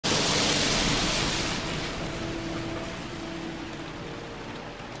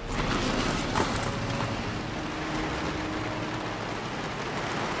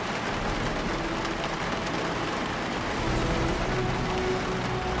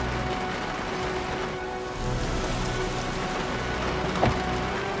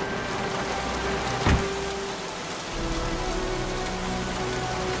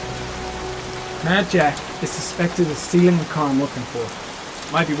Matt Jack is suspected of stealing the car I'm looking for.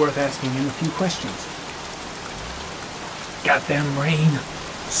 Might be worth asking him a few questions. Goddamn rain.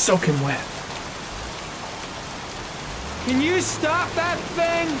 Soaking wet. Can you stop that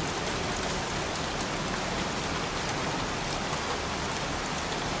thing?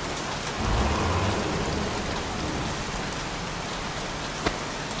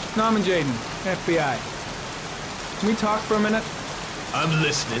 Norman Jayden, FBI. Can we talk for a minute? I'm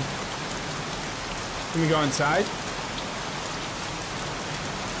listening. Can we go inside?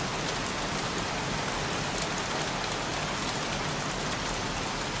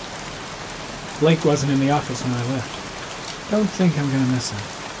 Blake wasn't in the office when I left. Don't think I'm gonna miss him.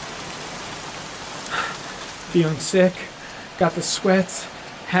 Feeling sick, got the sweats,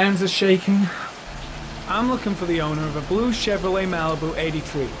 hands are shaking. I'm looking for the owner of a blue Chevrolet Malibu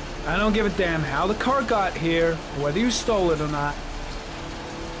 83. I don't give a damn how the car got here, or whether you stole it or not.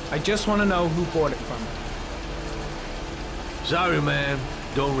 I just want to know who bought it from you. Sorry, man.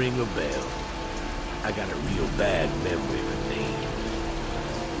 Don't ring a bell. I got a real bad memory for names.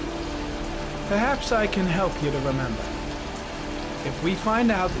 Perhaps I can help you to remember. If we find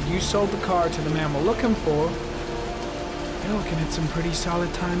out that you sold the car to the man we're looking for, you're looking at some pretty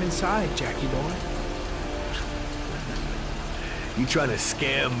solid time inside, Jackie boy. You trying to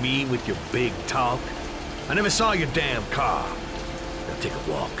scare me with your big talk? I never saw your damn car. Now take a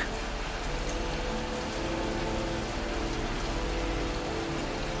walk.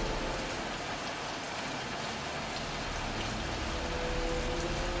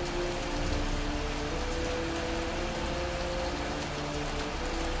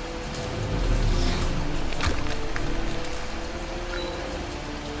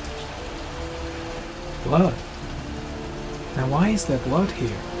 Blood. Now why is there blood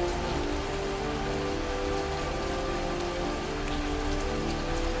here?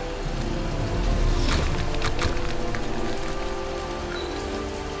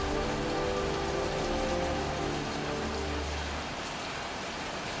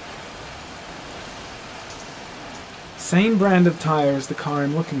 Same brand of tire as the car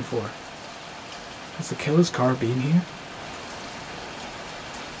I'm looking for. Has the killer's car been here?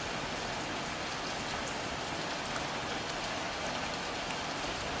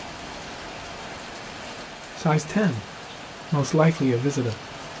 Size 10. Most likely a visitor.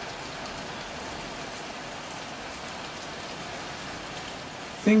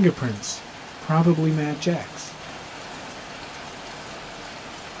 Fingerprints. Probably Matt Jack's.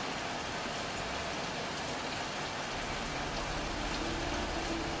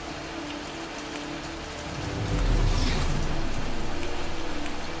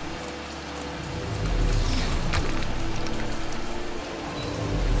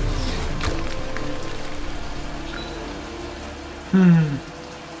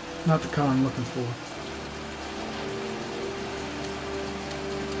 Not the car I'm looking for.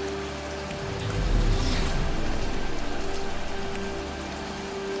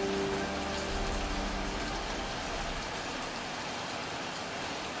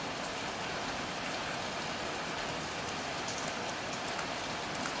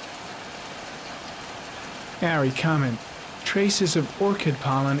 Harry, comment. Traces of orchid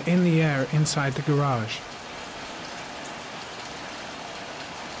pollen in the air inside the garage.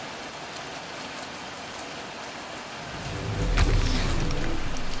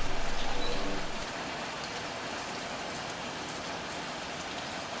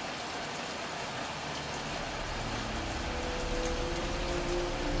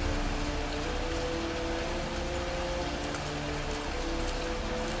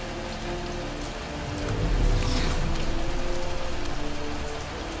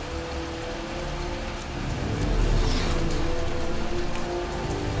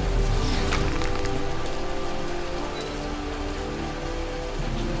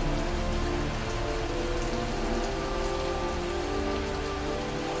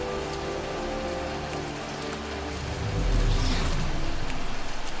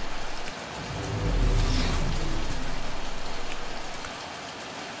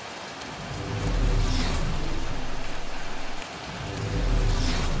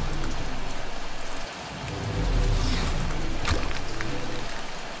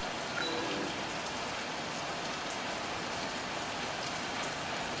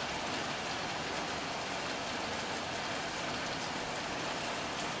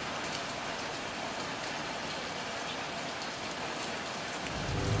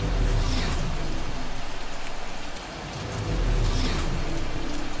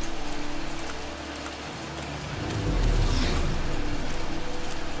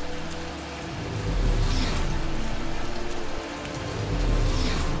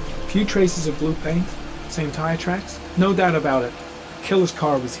 Few traces of blue paint, same tire tracks. No doubt about it. Killer's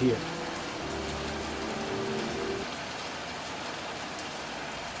car was here.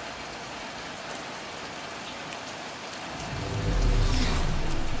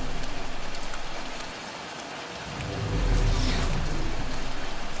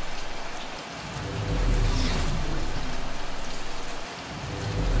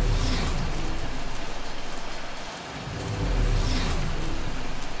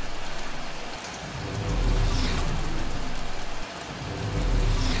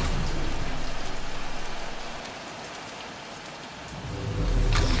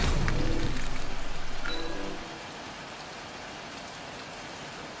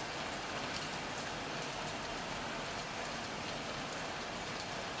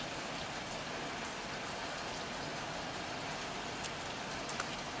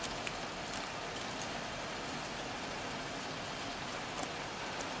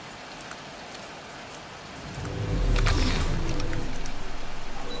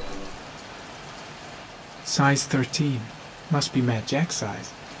 Size 13. Must be Mad Jack's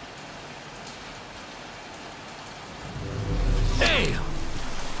size. Damn!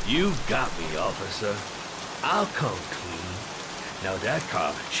 You got me, officer. I'll come clean. Now that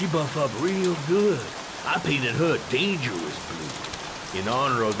car, she buff up real good. I painted her dangerous blue, in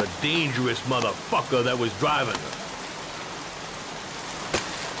honor of the dangerous motherfucker that was driving her.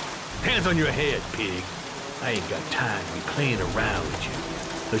 Hands on your head, pig. I ain't got time to be playing around with you.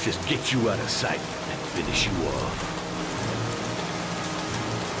 Let's just get you out of sight and finish you off.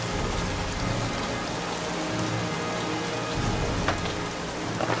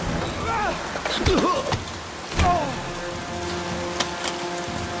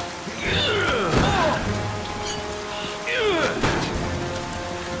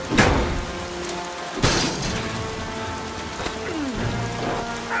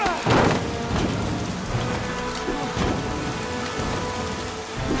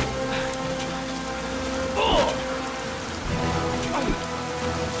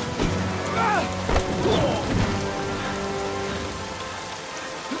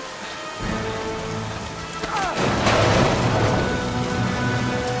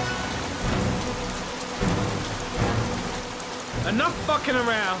 Enough fucking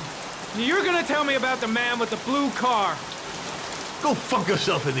around. You're gonna tell me about the man with the blue car. Go fuck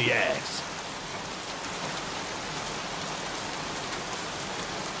yourself in the ass.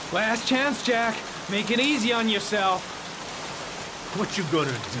 Last chance, Jack. Make it easy on yourself. What you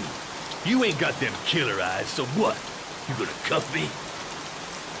gonna do? You ain't got them killer eyes, so what? You gonna cuff me?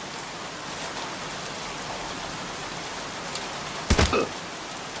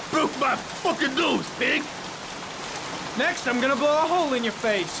 Broke my fucking nose, pig! Next, I'm gonna blow a hole in your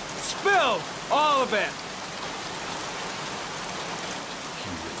face. Spill! All of it!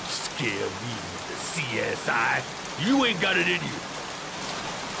 You won't scare me with the CSI. You ain't got it in you.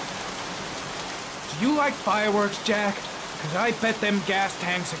 Do you like fireworks, Jack? Cause I bet them gas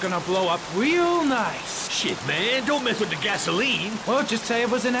tanks are gonna blow up real nice. Shit, man, don't mess with the gasoline. Well, just say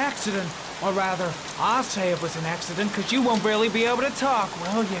it was an accident. Or rather, I'll say it was an accident cause you won't really be able to talk,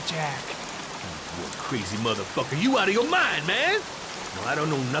 will you, Jack? You crazy motherfucker, you out of your mind, man! No, I don't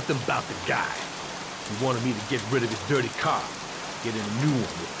know nothing about the guy. He wanted me to get rid of his dirty car, get in a new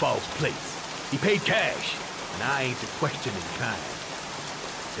one with false plates. He paid cash, and I ain't the questioning kind.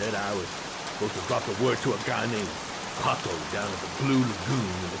 Said I was supposed to drop the word to a guy named Pato down at the Blue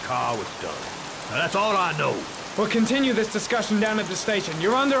Lagoon when the car was done. Now that's all I know. We'll continue this discussion down at the station.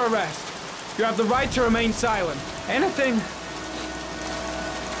 You're under arrest. You have the right to remain silent. Anything...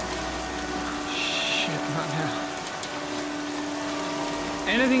 Shit, not now.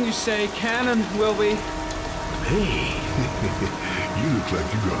 Anything you say can and will be... Hey, You look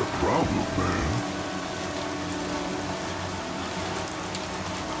like you got a problem, man.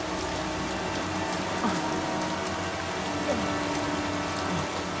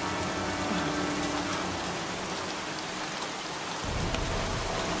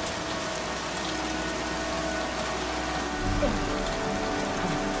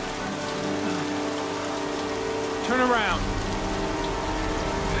 Turn around.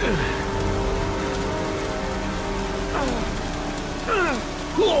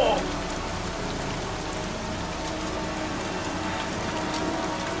 Whoa!